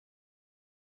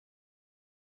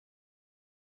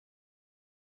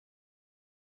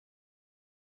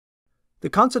The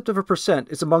concept of a percent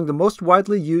is among the most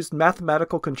widely used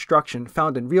mathematical construction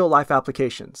found in real-life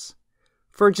applications.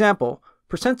 For example,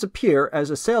 percents appear as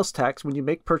a sales tax when you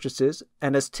make purchases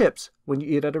and as tips when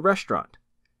you eat at a restaurant.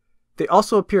 They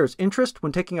also appear as interest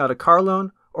when taking out a car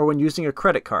loan or when using a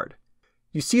credit card.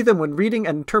 You see them when reading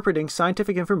and interpreting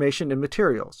scientific information and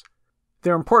materials.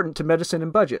 They're important to medicine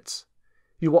and budgets.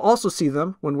 You will also see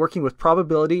them when working with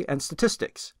probability and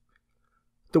statistics.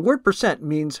 The word percent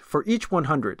means for each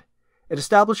 100. It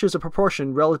establishes a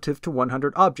proportion relative to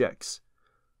 100 objects.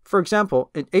 For example,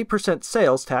 an 8%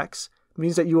 sales tax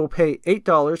means that you will pay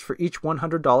 $8 for each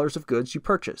 $100 of goods you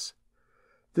purchase.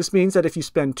 This means that if you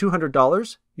spend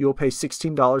 $200, you will pay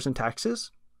 $16 in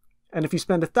taxes, and if you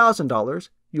spend $1,000,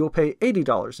 you will pay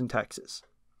 $80 in taxes.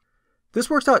 This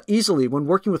works out easily when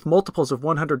working with multiples of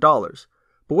 $100,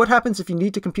 but what happens if you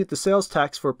need to compute the sales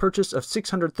tax for a purchase of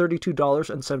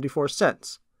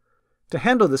 $632.74? To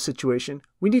handle this situation,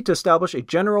 we need to establish a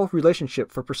general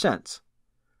relationship for percents.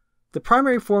 The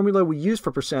primary formula we use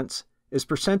for percents is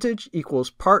percentage equals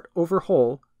part over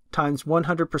whole times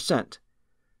 100%.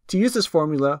 To use this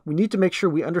formula, we need to make sure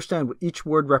we understand what each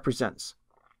word represents.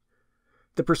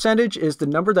 The percentage is the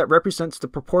number that represents the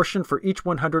proportion for each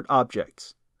 100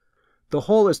 objects. The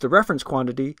whole is the reference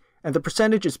quantity, and the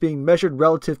percentage is being measured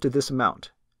relative to this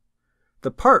amount.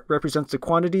 The part represents the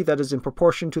quantity that is in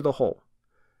proportion to the whole.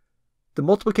 The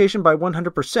multiplication by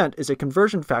 100% is a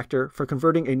conversion factor for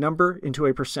converting a number into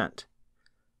a percent.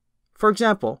 For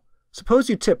example, suppose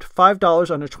you tipped $5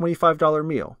 on a $25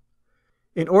 meal.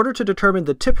 In order to determine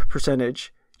the tip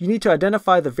percentage, you need to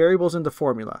identify the variables in the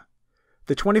formula.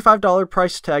 The $25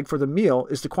 price tag for the meal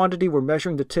is the quantity we're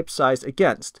measuring the tip size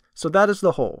against, so that is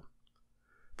the whole.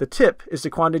 The tip is the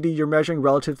quantity you're measuring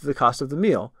relative to the cost of the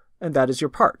meal, and that is your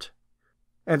part.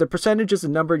 And the percentage is the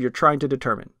number you're trying to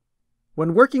determine.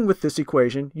 When working with this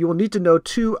equation, you will need to know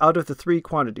 2 out of the 3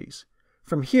 quantities.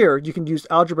 From here, you can use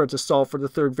algebra to solve for the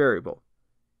third variable.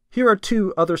 Here are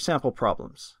 2 other sample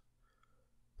problems.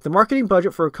 The marketing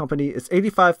budget for a company is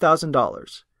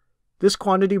 $85,000. This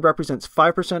quantity represents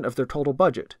 5% of their total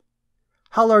budget.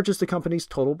 How large is the company's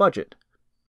total budget?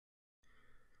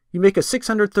 You make a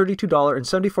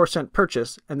 $632.74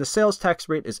 purchase and the sales tax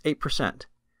rate is 8%.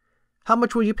 How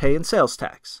much will you pay in sales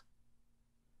tax?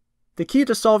 The key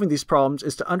to solving these problems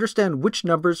is to understand which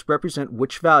numbers represent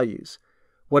which values.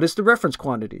 What is the reference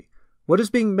quantity? What is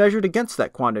being measured against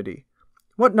that quantity?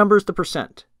 What number is the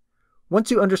percent?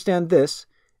 Once you understand this,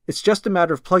 it's just a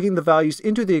matter of plugging the values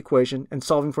into the equation and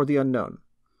solving for the unknown.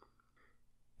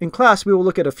 In class, we will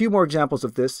look at a few more examples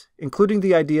of this, including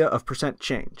the idea of percent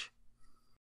change.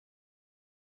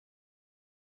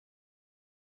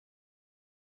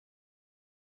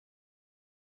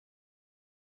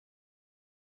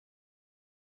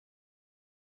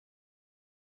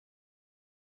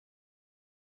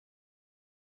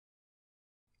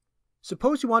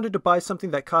 Suppose you wanted to buy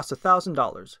something that costs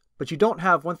 $1,000, but you don't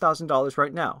have $1,000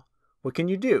 right now. What can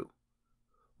you do?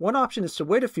 One option is to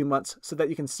wait a few months so that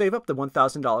you can save up the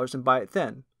 $1,000 and buy it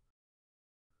then.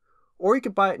 Or you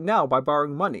could buy it now by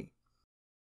borrowing money.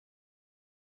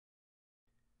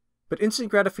 But instant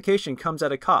gratification comes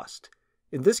at a cost.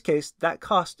 In this case, that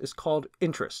cost is called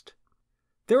interest.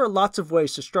 There are lots of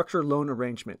ways to structure loan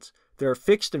arrangements. There are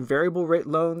fixed and variable rate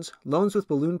loans, loans with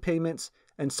balloon payments,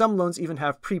 and some loans even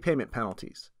have prepayment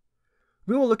penalties.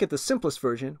 We will look at the simplest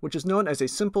version, which is known as a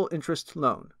simple interest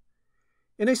loan.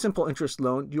 In a simple interest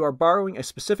loan, you are borrowing a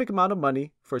specific amount of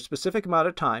money for a specific amount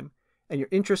of time, and your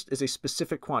interest is a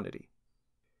specific quantity.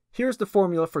 Here's the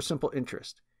formula for simple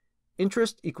interest.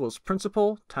 Interest equals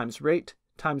principal times rate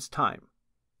times time.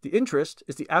 The interest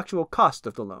is the actual cost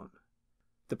of the loan.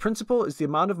 The principal is the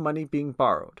amount of money being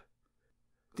borrowed.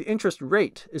 The interest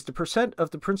rate is the percent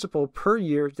of the principal per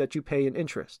year that you pay in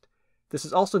interest. This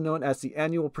is also known as the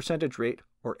annual percentage rate,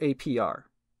 or APR.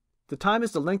 The time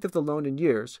is the length of the loan in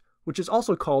years, which is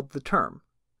also called the term.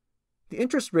 The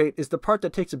interest rate is the part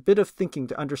that takes a bit of thinking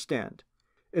to understand.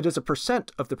 It is a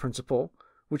percent of the principal,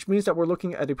 which means that we're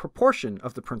looking at a proportion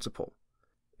of the principal.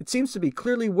 It seems to be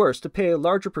clearly worse to pay a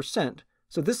larger percent,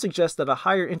 so this suggests that a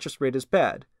higher interest rate is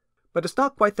bad, but it's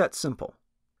not quite that simple.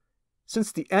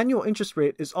 Since the annual interest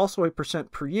rate is also a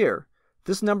percent per year,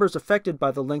 this number is affected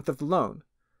by the length of the loan.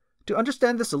 To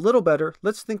understand this a little better,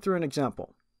 let's think through an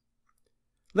example.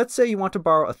 Let's say you want to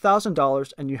borrow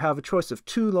 $1,000 and you have a choice of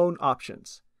 2 loan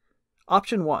options.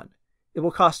 Option 1. It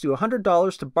will cost you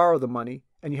 $100 to borrow the money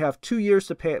and you have 2 years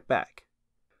to pay it back.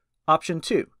 Option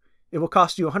 2. It will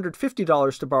cost you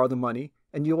 $150 to borrow the money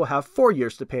and you will have 4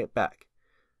 years to pay it back.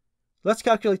 Let's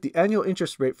calculate the annual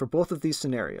interest rate for both of these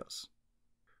scenarios.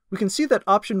 We can see that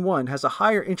option 1 has a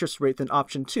higher interest rate than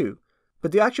option 2,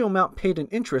 but the actual amount paid in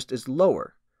interest is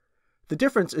lower. The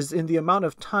difference is in the amount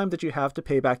of time that you have to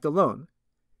pay back the loan.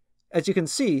 As you can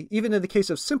see, even in the case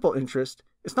of simple interest,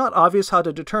 it's not obvious how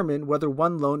to determine whether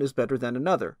one loan is better than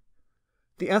another.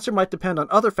 The answer might depend on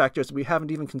other factors that we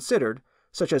haven't even considered,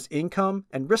 such as income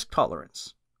and risk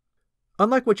tolerance.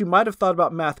 Unlike what you might have thought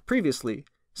about math previously,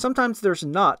 sometimes there's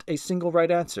not a single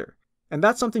right answer, and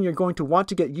that's something you're going to want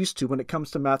to get used to when it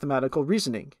comes to mathematical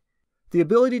reasoning. The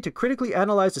ability to critically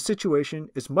analyze a situation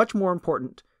is much more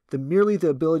important than merely the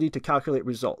ability to calculate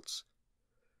results.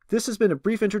 This has been a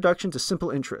brief introduction to simple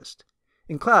interest.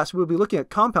 In class, we'll be looking at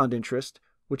compound interest,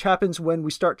 which happens when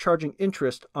we start charging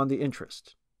interest on the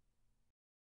interest.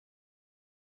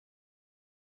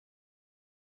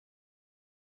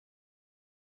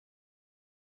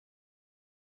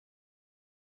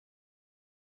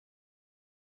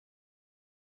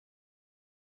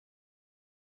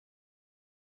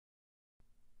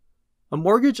 A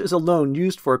mortgage is a loan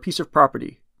used for a piece of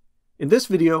property. In this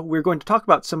video, we're going to talk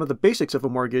about some of the basics of a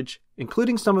mortgage,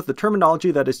 including some of the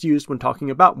terminology that is used when talking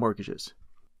about mortgages.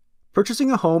 Purchasing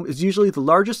a home is usually the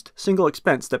largest single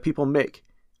expense that people make,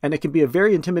 and it can be a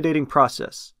very intimidating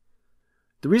process.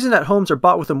 The reason that homes are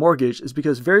bought with a mortgage is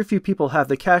because very few people have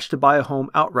the cash to buy a home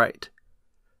outright.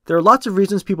 There are lots of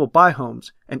reasons people buy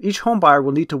homes, and each home buyer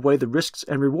will need to weigh the risks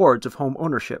and rewards of home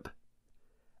ownership.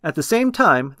 At the same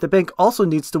time, the bank also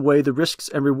needs to weigh the risks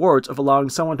and rewards of allowing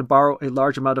someone to borrow a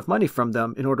large amount of money from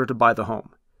them in order to buy the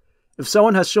home. If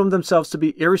someone has shown themselves to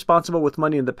be irresponsible with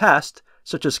money in the past,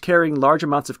 such as carrying large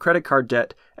amounts of credit card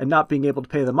debt and not being able to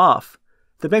pay them off,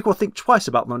 the bank will think twice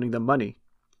about loaning them money.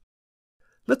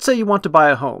 Let's say you want to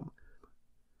buy a home.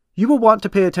 You will want to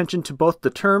pay attention to both the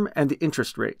term and the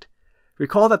interest rate.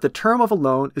 Recall that the term of a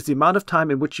loan is the amount of time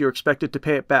in which you are expected to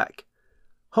pay it back.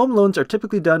 Home loans are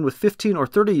typically done with 15 or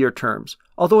 30-year terms,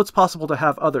 although it's possible to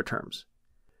have other terms.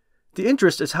 The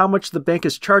interest is how much the bank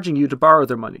is charging you to borrow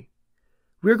their money.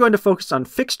 We are going to focus on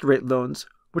fixed-rate loans,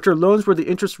 which are loans where the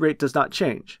interest rate does not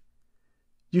change.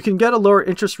 You can get a lower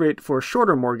interest rate for a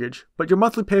shorter mortgage, but your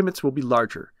monthly payments will be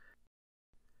larger.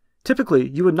 Typically,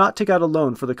 you would not take out a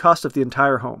loan for the cost of the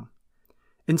entire home.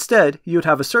 Instead, you would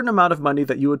have a certain amount of money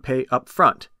that you would pay up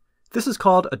front. This is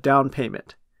called a down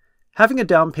payment. Having a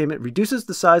down payment reduces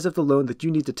the size of the loan that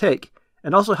you need to take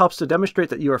and also helps to demonstrate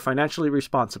that you are financially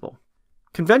responsible.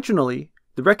 Conventionally,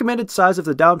 the recommended size of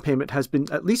the down payment has been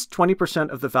at least 20%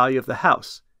 of the value of the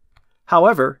house.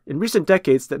 However, in recent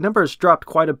decades, that number has dropped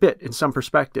quite a bit in some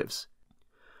perspectives.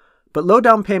 But low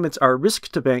down payments are a risk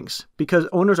to banks because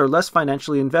owners are less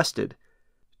financially invested.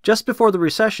 Just before the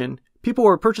recession, people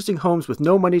were purchasing homes with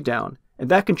no money down, and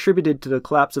that contributed to the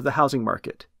collapse of the housing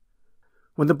market.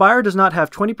 When the buyer does not have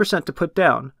 20% to put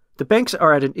down, the banks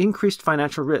are at an increased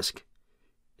financial risk.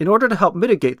 In order to help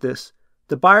mitigate this,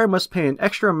 the buyer must pay an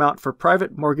extra amount for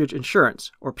private mortgage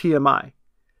insurance, or PMI.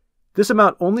 This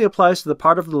amount only applies to the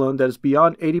part of the loan that is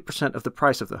beyond 80% of the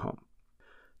price of the home.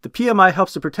 The PMI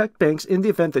helps to protect banks in the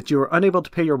event that you are unable to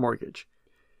pay your mortgage.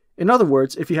 In other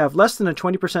words, if you have less than a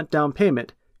 20% down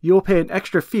payment, you will pay an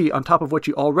extra fee on top of what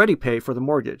you already pay for the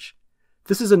mortgage.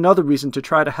 This is another reason to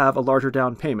try to have a larger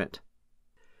down payment.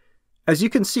 As you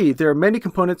can see, there are many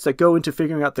components that go into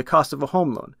figuring out the cost of a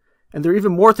home loan, and there are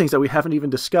even more things that we haven't even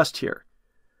discussed here.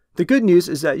 The good news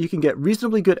is that you can get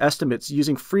reasonably good estimates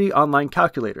using free online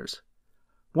calculators.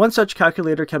 One such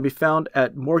calculator can be found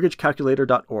at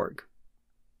mortgagecalculator.org.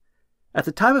 At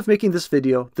the time of making this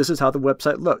video, this is how the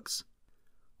website looks.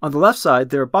 On the left side,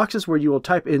 there are boxes where you will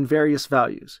type in various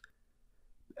values.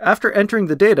 After entering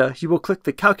the data, you will click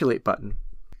the Calculate button.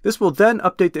 This will then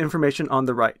update the information on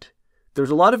the right. There's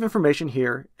a lot of information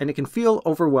here, and it can feel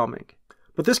overwhelming.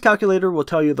 But this calculator will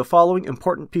tell you the following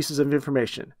important pieces of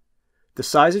information: the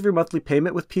size of your monthly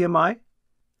payment with PMI,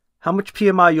 how much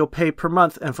PMI you'll pay per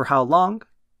month and for how long,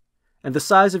 and the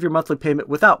size of your monthly payment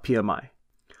without PMI.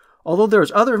 Although there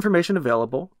is other information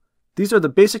available, these are the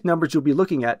basic numbers you'll be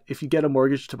looking at if you get a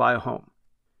mortgage to buy a home.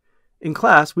 In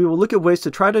class, we will look at ways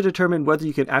to try to determine whether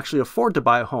you can actually afford to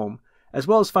buy a home, as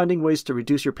well as finding ways to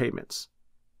reduce your payments.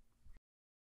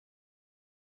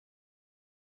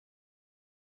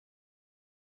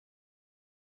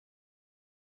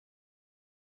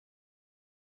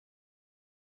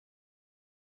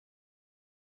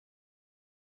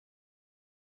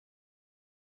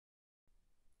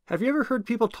 Have you ever heard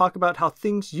people talk about how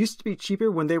things used to be cheaper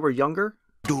when they were younger?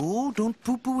 Oh, don't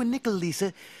poo-poo a nickel,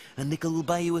 Lisa. A nickel will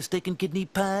buy you a steak and kidney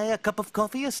pie, a cup of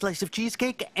coffee, a slice of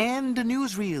cheesecake, and a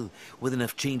newsreel, with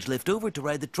enough change left over to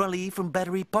ride the trolley from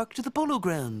Battery Park to the Polo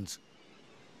Grounds.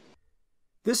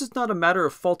 This is not a matter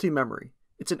of faulty memory.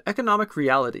 It's an economic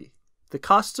reality. The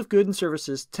costs of goods and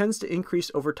services tends to increase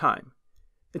over time.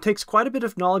 It takes quite a bit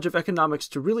of knowledge of economics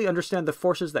to really understand the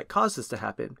forces that cause this to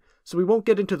happen, so we won't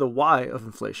get into the why of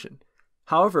inflation.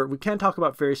 However, we can talk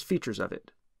about various features of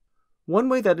it. One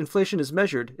way that inflation is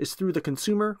measured is through the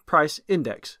Consumer Price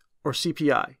Index, or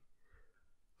CPI.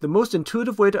 The most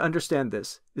intuitive way to understand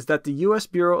this is that the U.S.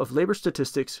 Bureau of Labor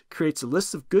Statistics creates a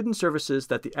list of goods and services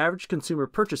that the average consumer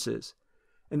purchases,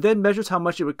 and then measures how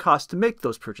much it would cost to make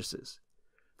those purchases.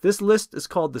 This list is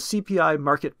called the CPI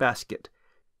market basket,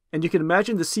 and you can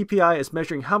imagine the CPI as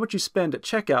measuring how much you spend at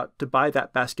checkout to buy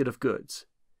that basket of goods.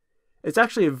 It's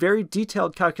actually a very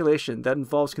detailed calculation that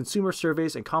involves consumer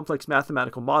surveys and complex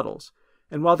mathematical models,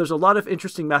 and while there's a lot of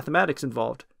interesting mathematics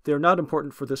involved, they are not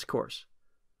important for this course.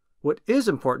 What is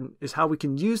important is how we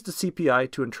can use the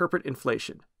CPI to interpret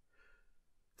inflation.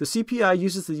 The CPI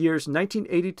uses the years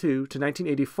 1982 to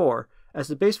 1984 as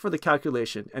the base for the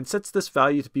calculation and sets this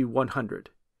value to be 100.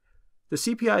 The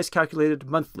CPI is calculated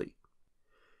monthly.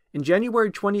 In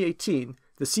January 2018,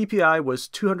 the CPI was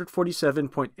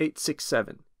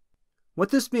 247.867. What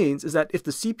this means is that if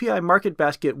the CPI market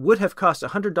basket would have cost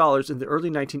 $100 in the early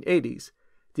 1980s,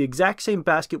 the exact same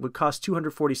basket would cost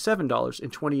 $247 in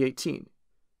 2018.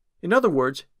 In other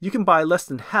words, you can buy less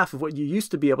than half of what you used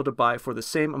to be able to buy for the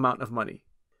same amount of money.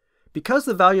 Because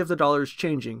the value of the dollar is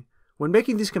changing, when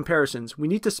making these comparisons, we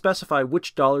need to specify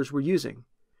which dollars we're using.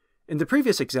 In the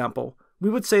previous example, we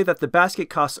would say that the basket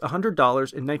costs $100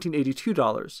 in 1982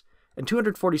 dollars and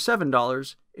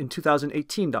 $247 in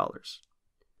 2018 dollars.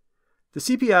 The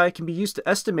CPI can be used to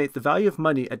estimate the value of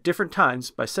money at different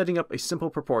times by setting up a simple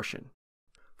proportion.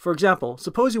 For example,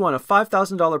 suppose you won a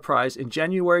 $5,000 prize in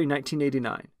January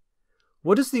 1989.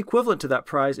 What is the equivalent to that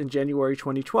prize in January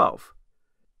 2012?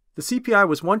 The CPI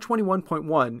was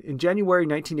 121.1 in January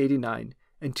 1989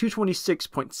 and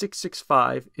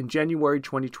 226.665 in January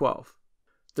 2012.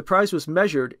 The prize was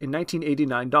measured in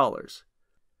 1989 dollars.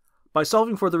 By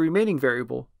solving for the remaining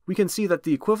variable, we can see that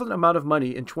the equivalent amount of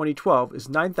money in 2012 is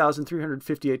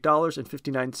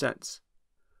 $9,358.59.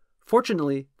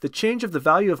 Fortunately, the change of the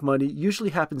value of money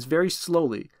usually happens very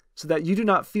slowly so that you do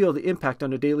not feel the impact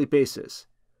on a daily basis.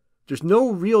 There's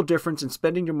no real difference in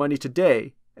spending your money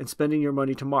today and spending your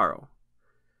money tomorrow.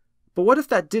 But what if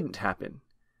that didn't happen?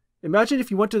 Imagine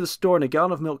if you went to the store and a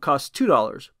gallon of milk cost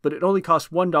 $2, but it only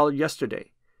cost $1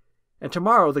 yesterday. And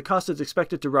tomorrow the cost is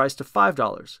expected to rise to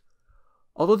 $5.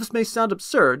 Although this may sound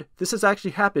absurd, this has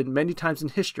actually happened many times in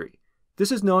history.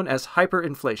 This is known as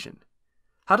hyperinflation.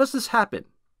 How does this happen?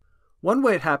 One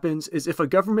way it happens is if a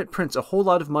government prints a whole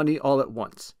lot of money all at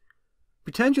once.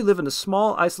 Pretend you live in a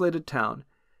small, isolated town,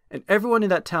 and everyone in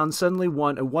that town suddenly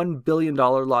won a $1 billion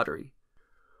lottery.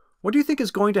 What do you think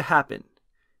is going to happen?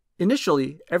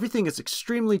 Initially, everything is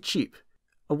extremely cheap.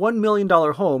 A $1 million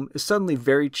home is suddenly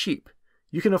very cheap.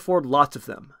 You can afford lots of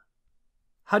them.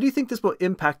 How do you think this will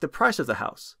impact the price of the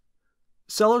house?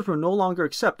 Sellers will no longer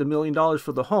accept $1 million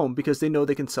for the home because they know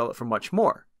they can sell it for much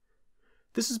more.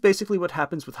 This is basically what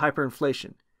happens with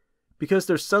hyperinflation. Because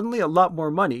there's suddenly a lot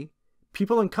more money,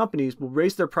 people and companies will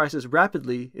raise their prices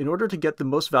rapidly in order to get the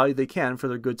most value they can for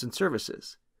their goods and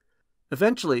services.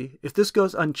 Eventually, if this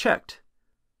goes unchecked,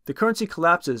 the currency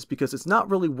collapses because it's not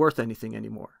really worth anything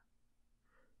anymore.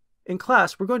 In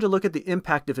class, we're going to look at the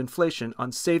impact of inflation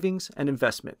on savings and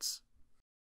investments.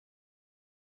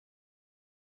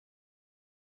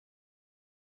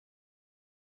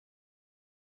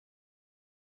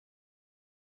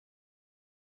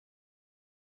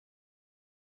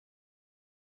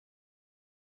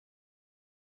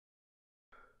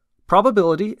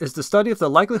 Probability is the study of the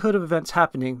likelihood of events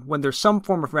happening when there's some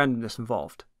form of randomness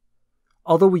involved.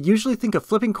 Although we usually think of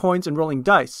flipping coins and rolling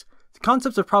dice, the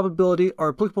concepts of probability are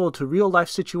applicable to real-life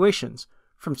situations,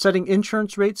 from setting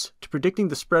insurance rates to predicting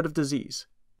the spread of disease.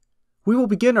 We will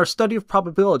begin our study of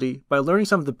probability by learning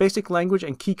some of the basic language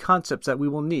and key concepts that we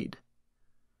will need.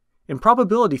 In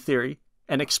probability theory,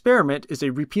 an experiment is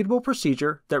a repeatable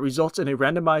procedure that results in a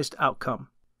randomized outcome.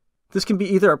 This can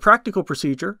be either a practical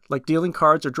procedure, like dealing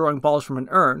cards or drawing balls from an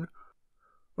urn,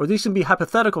 or these can be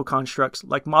hypothetical constructs,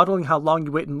 like modeling how long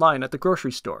you wait in line at the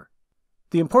grocery store.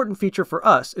 The important feature for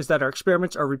us is that our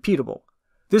experiments are repeatable.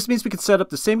 This means we can set up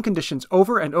the same conditions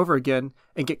over and over again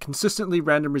and get consistently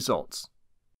random results.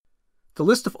 The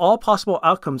list of all possible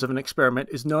outcomes of an experiment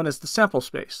is known as the sample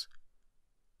space.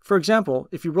 For example,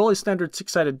 if you roll a standard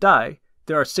 6-sided die,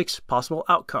 there are 6 possible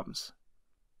outcomes.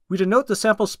 We denote the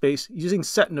sample space using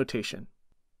set notation.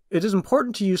 It is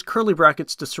important to use curly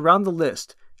brackets to surround the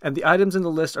list, and the items in the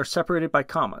list are separated by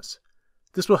commas.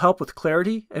 This will help with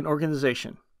clarity and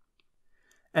organization.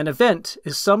 An event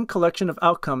is some collection of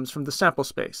outcomes from the sample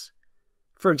space.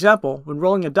 For example, when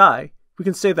rolling a die, we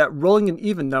can say that rolling an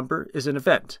even number is an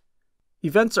event.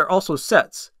 Events are also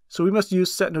sets, so we must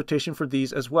use set notation for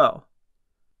these as well.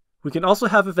 We can also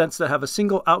have events that have a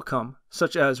single outcome,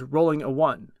 such as rolling a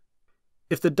 1.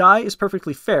 If the die is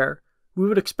perfectly fair, we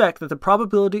would expect that the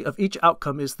probability of each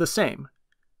outcome is the same.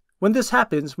 When this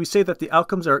happens, we say that the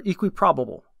outcomes are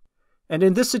equiprobable. And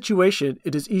in this situation,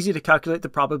 it is easy to calculate the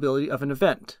probability of an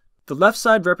event. The left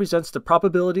side represents the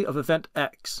probability of event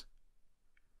X.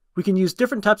 We can use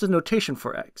different types of notation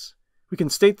for X. We can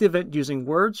state the event using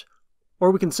words,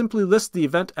 or we can simply list the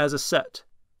event as a set.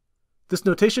 This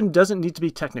notation doesn't need to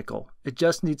be technical, it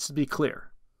just needs to be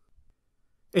clear.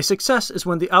 A success is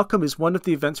when the outcome is one of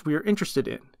the events we are interested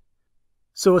in.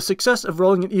 So a success of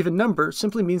rolling an even number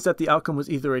simply means that the outcome was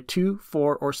either a 2,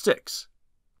 4, or 6.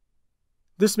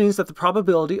 This means that the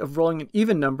probability of rolling an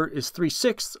even number is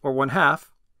 3/6 or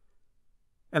 1/2,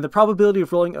 and the probability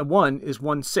of rolling a 1 is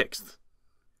 1/6.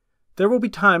 There will be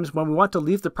times when we want to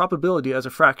leave the probability as a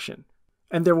fraction,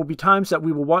 and there will be times that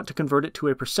we will want to convert it to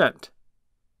a percent.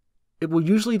 It will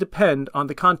usually depend on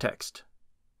the context.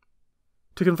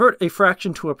 To convert a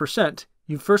fraction to a percent,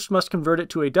 you first must convert it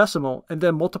to a decimal and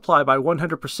then multiply by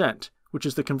 100%, which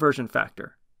is the conversion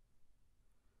factor.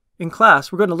 In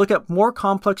class, we're going to look at more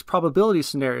complex probability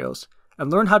scenarios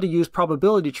and learn how to use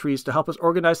probability trees to help us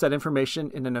organize that information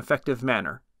in an effective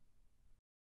manner.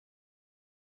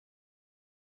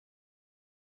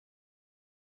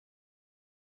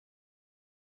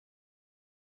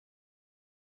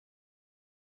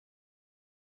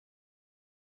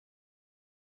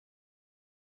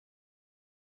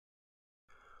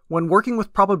 When working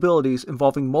with probabilities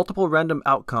involving multiple random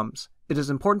outcomes, it is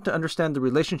important to understand the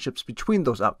relationships between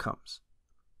those outcomes.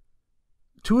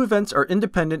 Two events are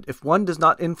independent if one does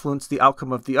not influence the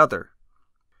outcome of the other.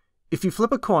 If you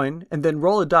flip a coin and then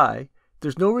roll a die,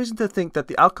 there's no reason to think that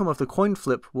the outcome of the coin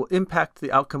flip will impact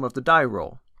the outcome of the die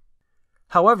roll.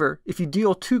 However, if you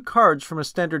deal 2 cards from a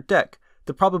standard deck,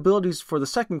 the probabilities for the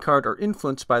second card are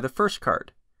influenced by the first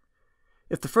card.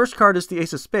 If the first card is the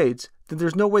ace of spades, then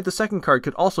there's no way the second card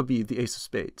could also be the ace of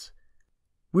spades.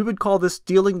 We would call this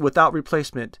dealing without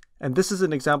replacement, and this is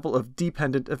an example of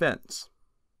dependent events.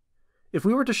 If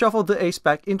we were to shuffle the ace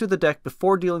back into the deck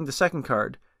before dealing the second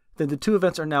card, then the two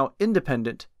events are now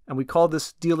independent, and we call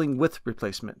this dealing with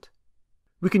replacement.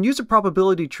 We can use a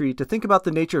probability tree to think about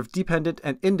the nature of dependent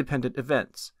and independent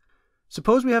events.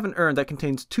 Suppose we have an urn that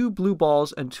contains 2 blue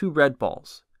balls and 2 red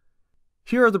balls.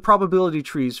 Here are the probability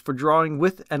trees for drawing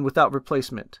with and without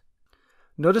replacement.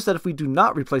 Notice that if we do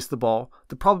not replace the ball,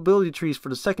 the probability trees for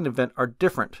the second event are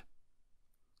different.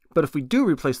 But if we do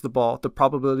replace the ball, the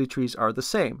probability trees are the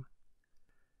same.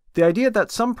 The idea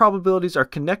that some probabilities are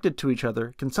connected to each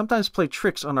other can sometimes play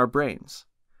tricks on our brains.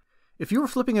 If you were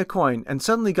flipping a coin and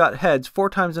suddenly got heads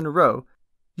 4 times in a row,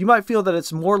 you might feel that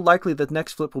it's more likely that the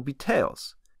next flip will be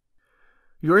tails.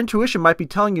 Your intuition might be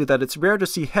telling you that it's rare to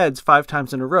see heads 5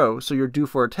 times in a row, so you're due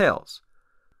for a tails.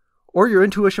 Or your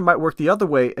intuition might work the other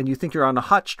way and you think you're on a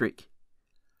hot streak.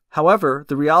 However,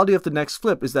 the reality of the next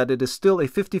flip is that it is still a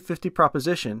 50-50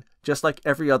 proposition, just like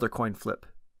every other coin flip.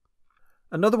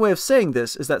 Another way of saying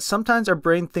this is that sometimes our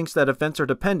brain thinks that events are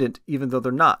dependent even though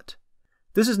they're not.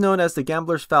 This is known as the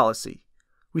gambler's fallacy.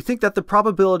 We think that the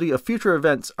probability of future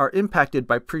events are impacted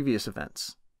by previous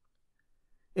events.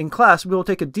 In class, we will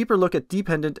take a deeper look at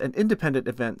dependent and independent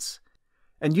events,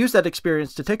 and use that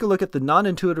experience to take a look at the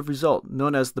non-intuitive result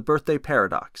known as the birthday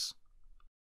paradox.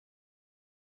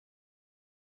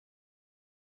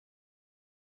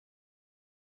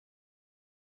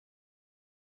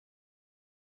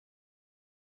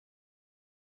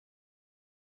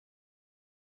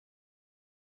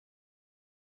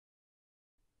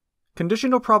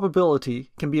 Conditional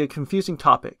probability can be a confusing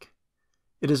topic.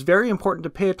 It is very important to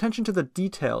pay attention to the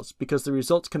details because the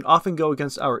results can often go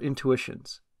against our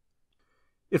intuitions.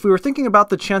 If we were thinking about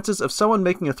the chances of someone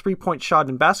making a 3-point shot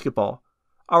in basketball,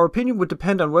 our opinion would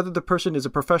depend on whether the person is a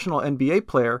professional NBA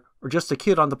player or just a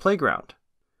kid on the playground.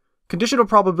 Conditional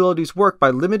probabilities work by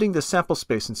limiting the sample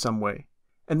space in some way,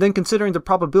 and then considering the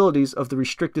probabilities of the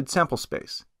restricted sample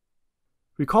space.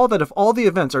 Recall that if all the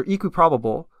events are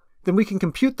equiprobable, then we can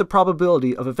compute the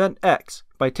probability of event X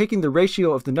by taking the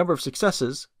ratio of the number of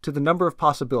successes to the number of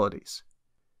possibilities.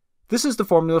 This is the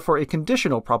formula for a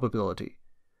conditional probability.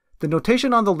 The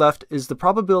notation on the left is the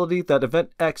probability that event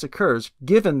X occurs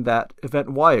given that event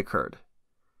Y occurred.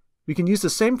 We can use the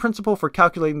same principle for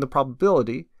calculating the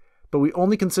probability, but we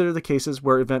only consider the cases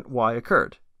where event Y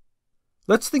occurred.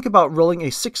 Let's think about rolling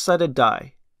a 6-sided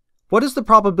die. What is the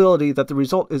probability that the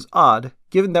result is odd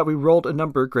given that we rolled a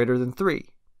number greater than 3?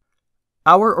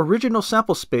 Our original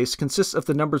sample space consists of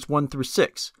the numbers 1 through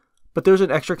 6, but there's an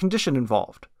extra condition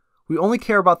involved. We only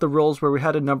care about the rolls where we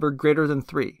had a number greater than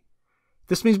 3.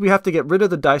 This means we have to get rid of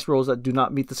the dice rolls that do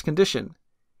not meet this condition.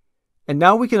 And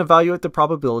now we can evaluate the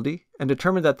probability and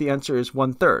determine that the answer is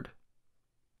 1/3.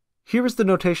 Here is the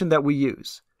notation that we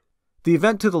use. The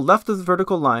event to the left of the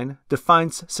vertical line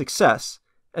defines success,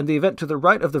 and the event to the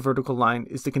right of the vertical line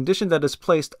is the condition that is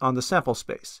placed on the sample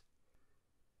space.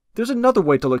 There's another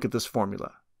way to look at this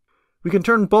formula. We can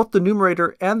turn both the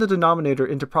numerator and the denominator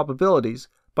into probabilities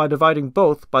by dividing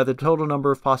both by the total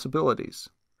number of possibilities.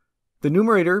 The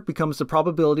numerator becomes the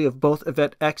probability of both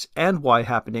event x and y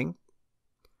happening,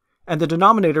 and the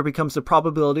denominator becomes the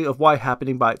probability of y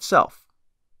happening by itself.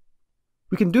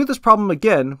 We can do this problem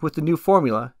again with the new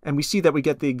formula, and we see that we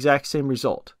get the exact same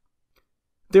result.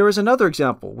 There is another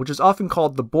example, which is often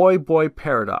called the boy-boy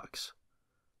paradox.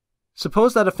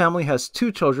 Suppose that a family has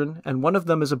 2 children and one of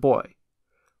them is a boy.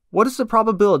 What is the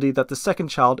probability that the second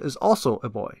child is also a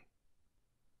boy?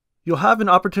 You'll have an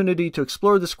opportunity to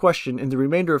explore this question in the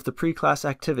remainder of the pre-class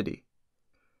activity.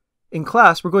 In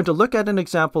class, we're going to look at an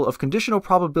example of conditional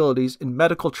probabilities in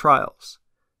medical trials.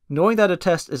 Knowing that a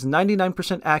test is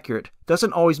 99% accurate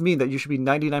doesn't always mean that you should be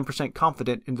 99%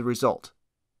 confident in the result.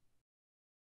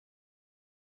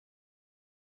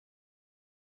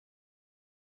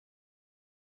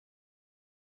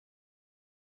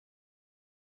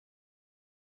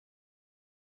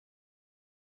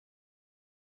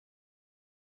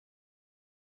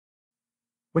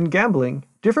 When gambling,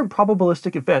 different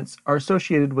probabilistic events are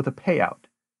associated with a payout.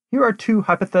 Here are 2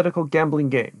 hypothetical gambling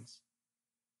games.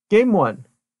 Game 1.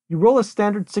 You roll a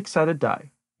standard 6-sided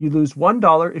die. You lose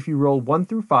 $1 if you roll 1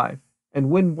 through 5, and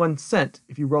win 1 cent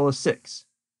if you roll a 6.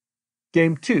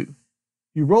 Game 2.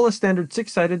 You roll a standard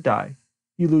 6-sided die.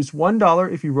 You lose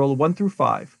 $1 if you roll 1 through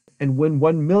 5, and win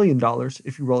 $1 million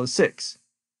if you roll a 6.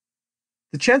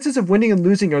 The chances of winning and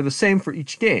losing are the same for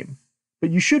each game, but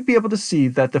you should be able to see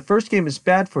that the first game is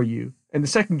bad for you and the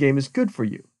second game is good for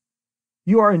you.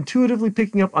 You are intuitively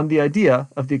picking up on the idea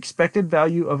of the expected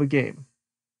value of a game.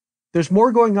 There's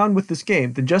more going on with this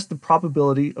game than just the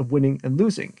probability of winning and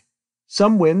losing.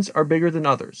 Some wins are bigger than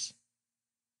others.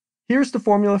 Here's the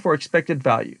formula for expected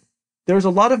value. There is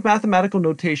a lot of mathematical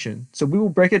notation, so we will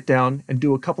break it down and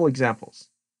do a couple examples.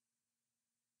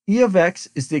 E of x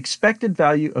is the expected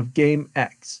value of game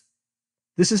x.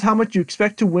 This is how much you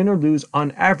expect to win or lose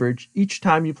on average each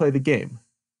time you play the game.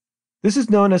 This is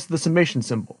known as the summation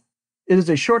symbol. It is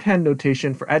a shorthand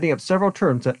notation for adding up several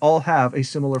terms that all have a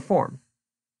similar form.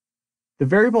 The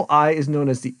variable I is known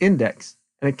as the index,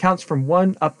 and it counts from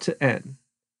 1 up to n.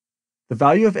 The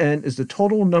value of n is the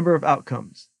total number of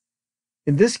outcomes.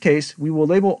 In this case, we will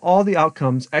label all the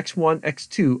outcomes x1,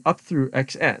 x2 up through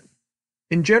xn.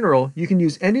 In general, you can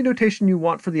use any notation you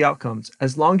want for the outcomes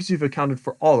as long as you've accounted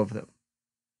for all of them.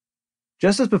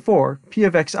 Just as before, P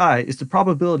of xi is the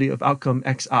probability of outcome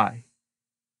xi.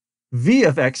 V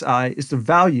of xi is the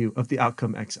value of the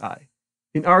outcome xi.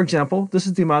 In our example, this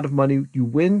is the amount of money you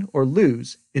win or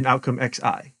lose in outcome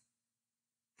xi.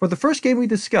 For the first game we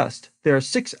discussed, there are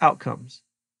 6 outcomes.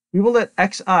 We will let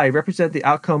xi represent the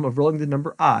outcome of rolling the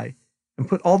number I and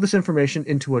put all this information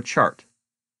into a chart.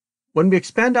 When we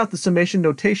expand out the summation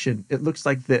notation, it looks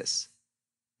like this.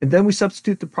 And then we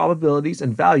substitute the probabilities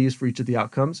and values for each of the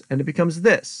outcomes, and it becomes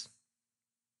this.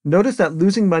 Notice that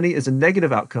losing money is a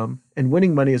negative outcome, and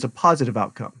winning money is a positive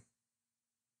outcome.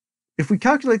 If we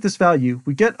calculate this value,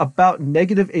 we get about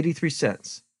negative 83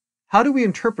 cents. How do we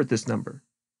interpret this number?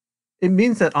 It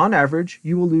means that on average,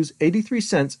 you will lose 83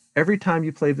 cents every time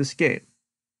you play this game.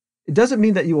 It doesn't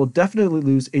mean that you will definitely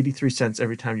lose 83 cents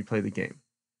every time you play the game.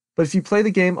 But if you play the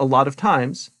game a lot of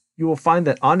times, you will find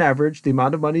that on average, the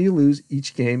amount of money you lose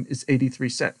each game is 83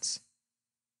 cents.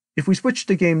 If we switch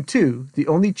to game 2, the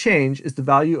only change is the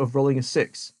value of rolling a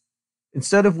 6.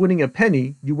 Instead of winning a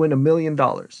penny, you win $1 million.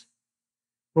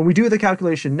 When we do the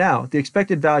calculation now, the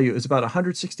expected value is about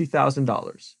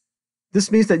 $160,000.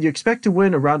 This means that you expect to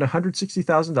win around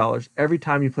 $160,000 every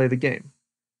time you play the game.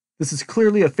 This is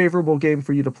clearly a favorable game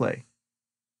for you to play.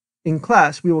 In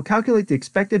class, we will calculate the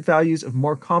expected values of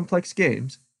more complex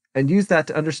games and use that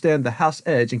to understand the house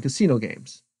edge in casino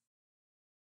games.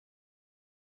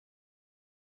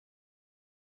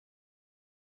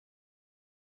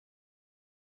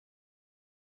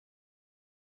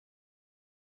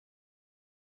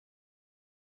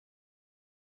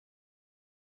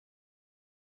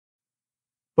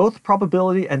 Both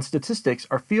probability and statistics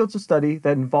are fields of study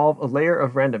that involve a layer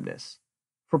of randomness.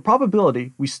 For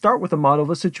probability, we start with a model of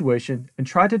a situation and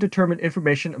try to determine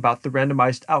information about the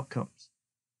randomized outcomes.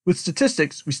 With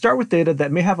statistics, we start with data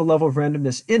that may have a level of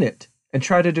randomness in it and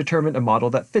try to determine a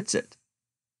model that fits it.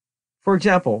 For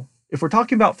example, if we're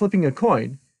talking about flipping a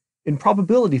coin, in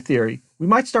probability theory, we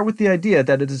might start with the idea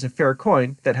that it is a fair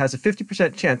coin that has a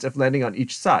 50% chance of landing on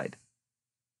each side.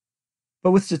 But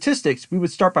with statistics, we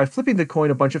would start by flipping the coin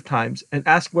a bunch of times and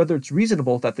ask whether it's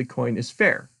reasonable that the coin is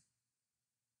fair.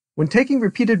 When taking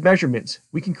repeated measurements,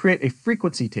 we can create a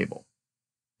frequency table.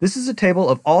 This is a table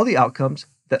of all the outcomes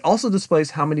that also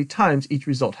displays how many times each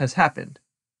result has happened.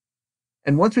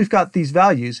 And once we've got these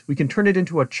values, we can turn it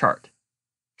into a chart.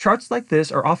 Charts like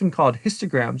this are often called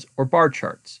histograms or bar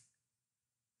charts.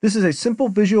 This is a simple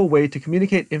visual way to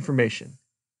communicate information.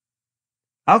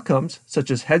 Outcomes,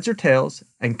 such as heads or tails,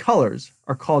 and colors,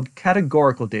 are called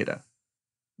categorical data.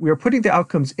 We are putting the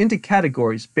outcomes into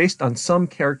categories based on some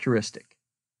characteristic.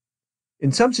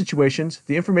 In some situations,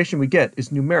 the information we get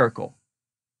is numerical.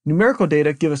 Numerical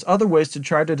data give us other ways to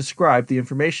try to describe the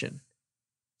information.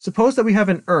 Suppose that we have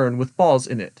an urn with balls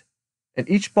in it, and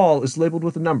each ball is labeled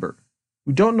with a number.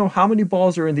 We don't know how many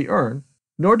balls are in the urn,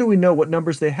 nor do we know what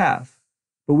numbers they have,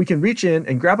 but we can reach in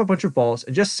and grab a bunch of balls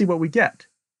and just see what we get.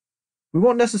 We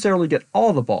won't necessarily get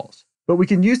all the balls, but we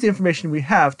can use the information we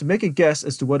have to make a guess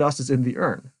as to what else is in the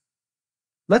urn.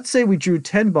 Let's say we drew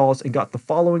 10 balls and got the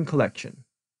following collection.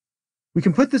 We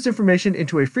can put this information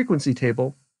into a frequency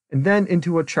table and then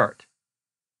into a chart.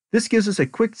 This gives us a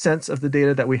quick sense of the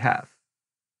data that we have.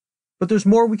 But there's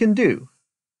more we can do.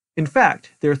 In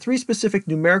fact, there are 3 specific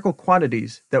numerical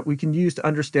quantities that we can use to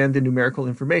understand the numerical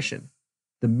information: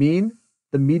 the mean,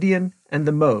 the median, and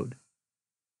the mode.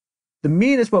 The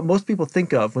mean is what most people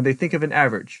think of when they think of an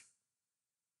average.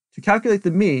 To calculate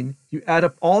the mean, you add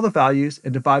up all the values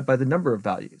and divide by the number of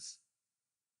values.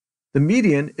 The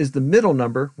median is the middle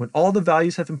number when all the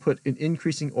values have been put in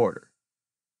increasing order.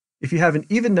 If you have an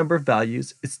even number of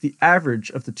values, it's the average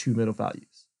of the 2 middle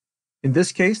values. In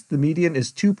this case, the median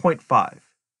is 2.5.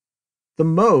 The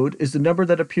mode is the number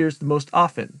that appears the most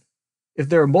often. If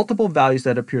there are multiple values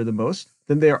that appear the most,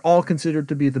 then they are all considered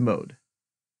to be the mode.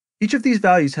 Each of these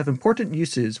values have important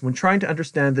uses when trying to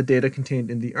understand the data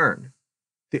contained in the urn.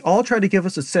 They all try to give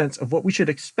us a sense of what we should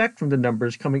expect from the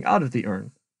numbers coming out of the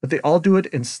urn, but they all do it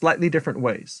in slightly different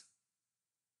ways.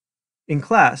 In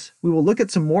class, we will look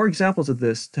at some more examples of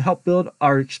this to help build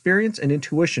our experience and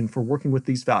intuition for working with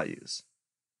these values.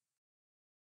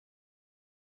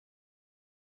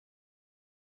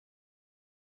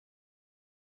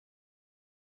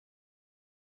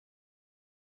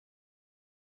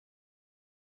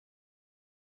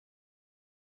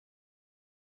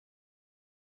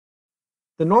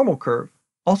 The normal curve,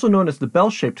 also known as the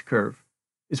bell-shaped curve,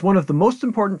 is one of the most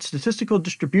important statistical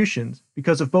distributions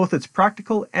because of both its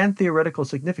practical and theoretical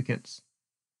significance.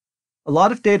 A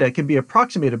lot of data can be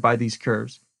approximated by these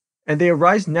curves, and they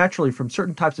arise naturally from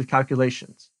certain types of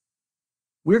calculations.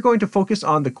 We're going to focus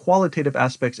on the qualitative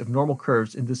aspects of normal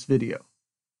curves in this video.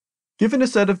 Given a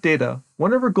set of data,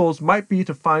 one of our goals might be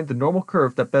to find the normal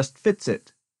curve that best fits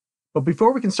it. But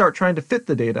before we can start trying to fit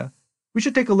the data, we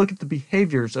should take a look at the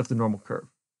behaviors of the normal curve.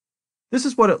 This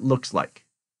is what it looks like.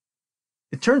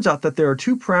 It turns out that there are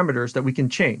 2 parameters that we can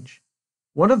change.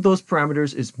 One of those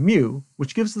parameters is mu,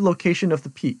 which gives the location of the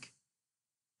peak.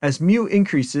 As mu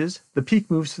increases, the peak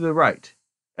moves to the right.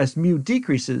 As mu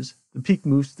decreases, the peak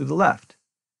moves to the left.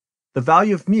 The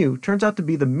value of mu turns out to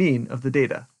be the mean of the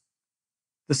data.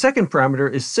 The second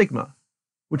parameter is sigma,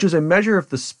 which is a measure of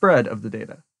the spread of the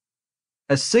data.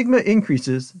 As sigma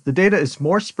increases, the data is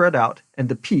more spread out and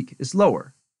the peak is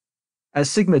lower. As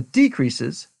sigma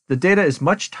decreases, the data is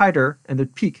much tighter and the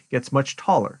peak gets much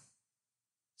taller.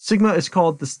 Sigma is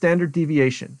called the standard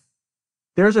deviation.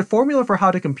 There is a formula for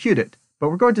how to compute it, but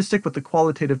we're going to stick with the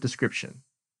qualitative description.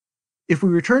 If we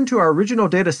return to our original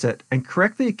dataset and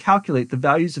correctly calculate the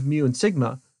values of mu and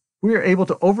sigma, we are able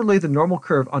to overlay the normal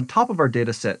curve on top of our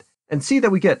dataset and see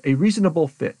that we get a reasonable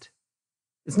fit.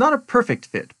 It's not a perfect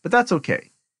fit, but that's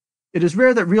okay. It is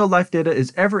rare that real-life data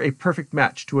is ever a perfect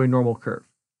match to a normal curve,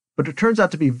 but it turns out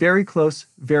to be very close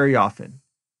very often.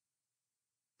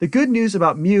 The good news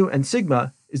about mu and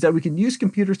sigma is that we can use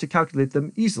computers to calculate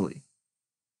them easily.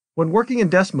 When working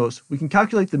in Desmos, we can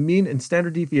calculate the mean and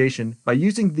standard deviation by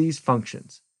using these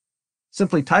functions.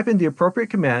 Simply type in the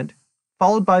appropriate command,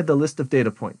 followed by the list of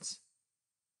data points.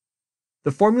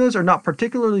 The formulas are not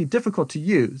particularly difficult to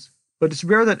use, but it's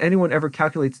rare that anyone ever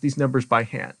calculates these numbers by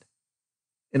hand.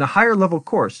 In a higher level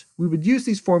course, we would use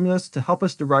these formulas to help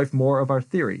us derive more of our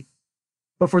theory.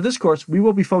 But for this course, we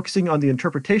will be focusing on the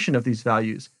interpretation of these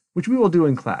values, which we will do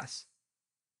in class.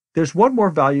 There's one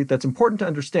more value that's important to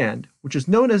understand, which is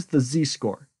known as the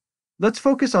z-score. Let's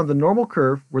focus on the normal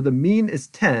curve where the mean is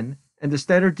 10 and the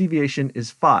standard deviation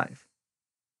is 5.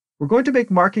 We're going to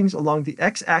make markings along the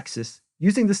x-axis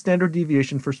using the standard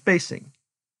deviation for spacing.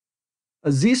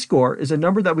 A z-score is a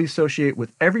number that we associate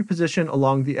with every position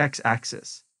along the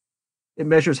x-axis. It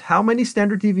measures how many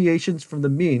standard deviations from the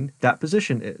mean that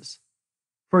position is.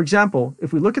 For example,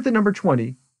 if we look at the number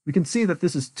 20, we can see that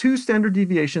this is 2 standard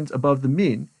deviations above the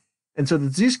mean, and so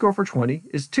the z-score for 20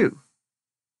 is 2.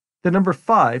 The number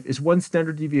 5 is 1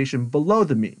 standard deviation below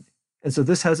the mean, and so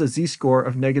this has a z-score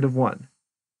of -1.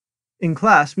 In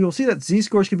class, we will see that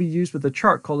z-scores can be used with a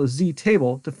chart called a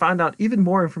z-table to find out even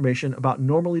more information about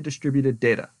normally distributed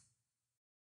data.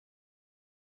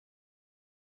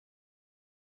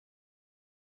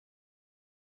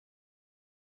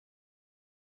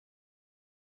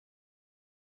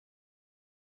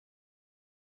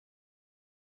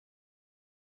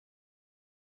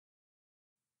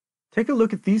 Take a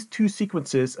look at these 2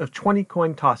 sequences of 20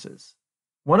 coin tosses.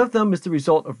 One of them is the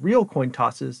result of real coin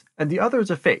tosses, and the other is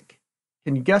a fake.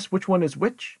 Can you guess which one is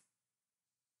which?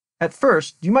 At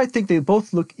first, you might think they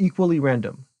both look equally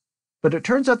random, but it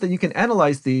turns out that you can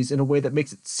analyze these in a way that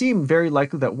makes it seem very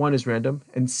likely that one is random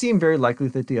and seem very likely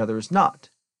that the other is not.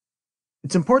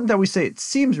 It's important that we say it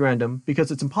seems random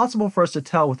because it's impossible for us to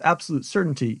tell with absolute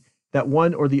certainty that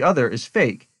one or the other is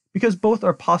fake because both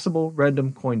are possible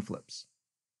random coin flips.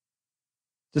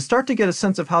 To start to get a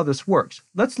sense of how this works,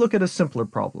 let's look at a simpler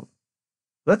problem.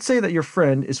 Let's say that your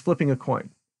friend is flipping a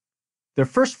coin. Their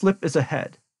first flip is a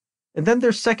head, and then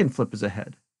their second flip is a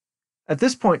head. At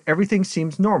this point, everything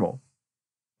seems normal.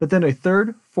 But then a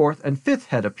third, fourth, and fifth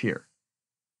head appear.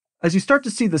 As you start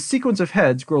to see the sequence of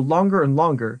heads grow longer and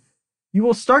longer, you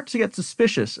will start to get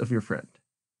suspicious of your friend.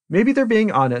 Maybe they're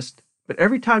being honest, but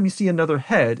every time you see another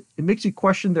head, it makes you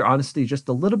question their honesty just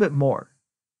a little bit more.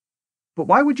 But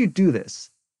why would you do this?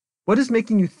 What is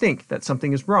making you think that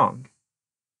something is wrong?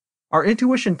 Our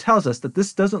intuition tells us that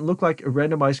this doesn't look like a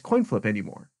randomized coin flip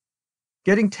anymore.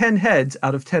 Getting 10 heads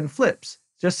out of 10 flips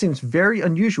just seems very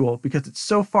unusual because it's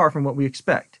so far from what we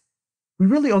expect. We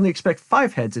really only expect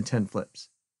 5 heads in 10 flips.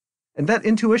 And that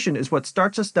intuition is what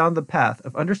starts us down the path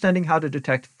of understanding how to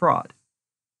detect fraud.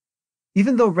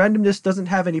 Even though randomness doesn't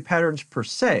have any patterns per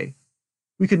se,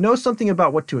 we can know something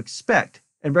about what to expect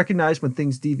and recognize when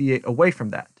things deviate away from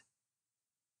that.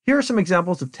 Here are some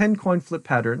examples of 10 coin flip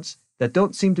patterns that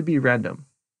don't seem to be random.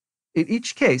 In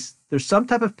each case, there's some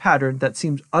type of pattern that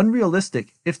seems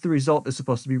unrealistic if the result is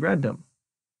supposed to be random.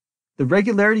 The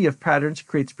regularity of patterns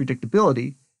creates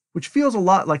predictability, which feels a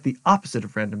lot like the opposite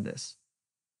of randomness.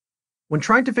 When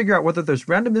trying to figure out whether there's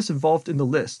randomness involved in the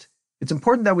list, it's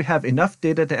important that we have enough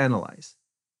data to analyze.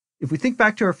 If we think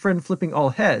back to our friend flipping all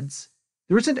heads,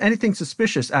 there isn't anything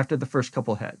suspicious after the first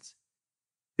couple heads.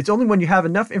 It's only when you have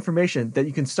enough information that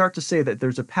you can start to say that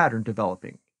there's a pattern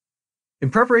developing.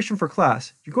 In preparation for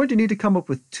class, you're going to need to come up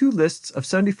with 2 lists of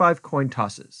 75 coin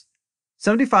tosses.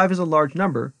 75 is a large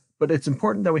number, but it's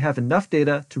important that we have enough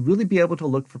data to really be able to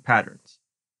look for patterns.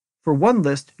 For one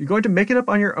list, you're going to make it up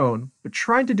on your own, but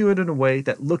trying to do it in a way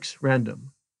that looks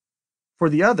random. For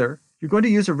the other, you're going to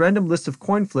use a random list of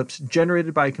coin flips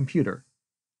generated by a computer.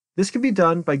 This can be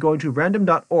done by going to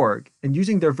random.org and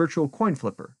using their virtual coin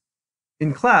flipper.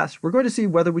 In class, we're going to see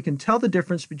whether we can tell the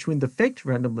difference between the faked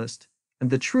random list and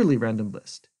the truly random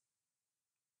list.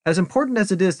 As important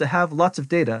as it is to have lots of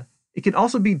data, it can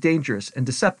also be dangerous and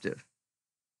deceptive.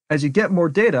 As you get more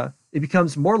data, it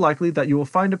becomes more likely that you will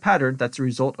find a pattern that's a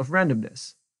result of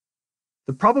randomness.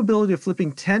 The probability of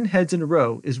flipping 10 heads in a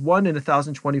row is 1 in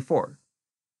 1,024.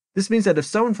 This means that if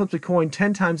someone flips a coin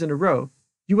 10 times in a row,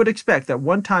 you would expect that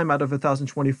 1 time out of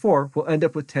 1,024 will end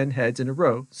up with 10 heads in a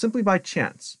row simply by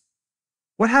chance.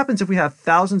 What happens if we have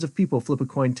thousands of people flip a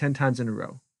coin 10 times in a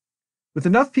row? With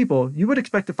enough people, you would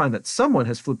expect to find that someone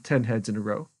has flipped 10 heads in a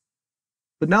row.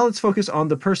 But now let's focus on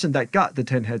the person that got the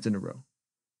 10 heads in a row.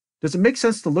 Does it make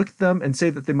sense to look at them and say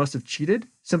that they must have cheated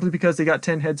simply because they got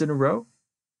 10 heads in a row?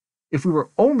 If we were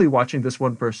only watching this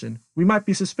one person, we might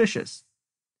be suspicious.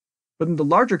 But in the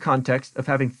larger context of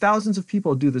having thousands of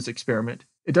people do this experiment,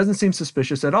 it doesn't seem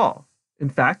suspicious at all. In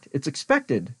fact, it's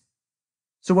expected.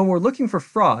 So when we're looking for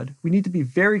fraud, we need to be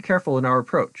very careful in our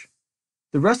approach.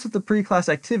 The rest of the pre-class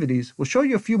activities will show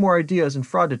you a few more ideas in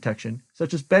fraud detection,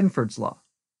 such as Benford's law.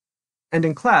 And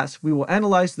in class, we will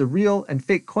analyze the real and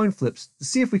fake coin flips to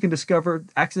see if we can discover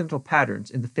accidental patterns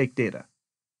in the fake data.